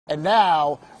And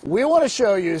now we want to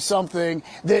show you something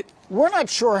that we're not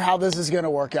sure how this is going to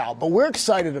work out, but we're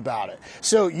excited about it.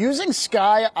 So using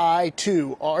Sky Eye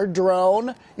 2, our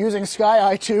drone,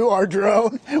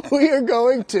 we are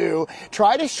going to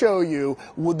try to show you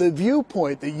the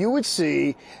viewpoint that you would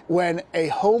see when a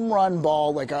home run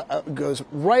ball goes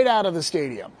right out of the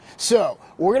stadium. So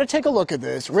we're going to take a look at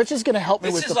this. Rich is going to help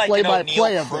me with the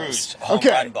play-by-play of this. Home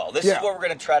run ball. This is what we're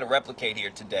going to try to replicate here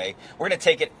today. We're going to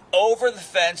take it over the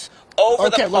fence, over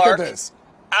the park, look at this.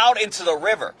 Out into the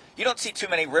river. You don't see too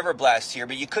many river blasts here,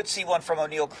 but you could see one from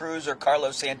O'Neal Cruz or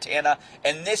Carlos Santana,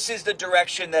 and this is the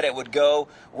direction that it would go,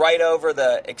 right over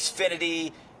the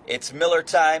Xfinity, its Miller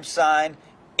Time sign,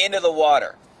 into the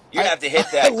water. You're going to have to hit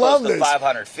that close to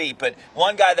 500 feet, but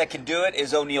one guy that can do it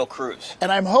is O'Neal Cruz. And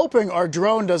I'm hoping our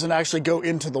drone doesn't actually go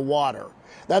into the water.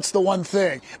 That's the one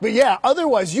thing. But yeah,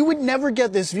 otherwise you would never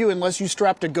get this view unless you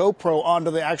strapped a GoPro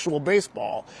onto the actual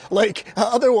baseball.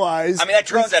 Otherwise... I mean, that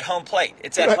drone's at home plate.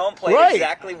 It's at home plate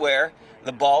exactly where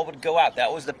the ball would go out.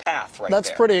 That was the path right there.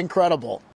 That's pretty incredible.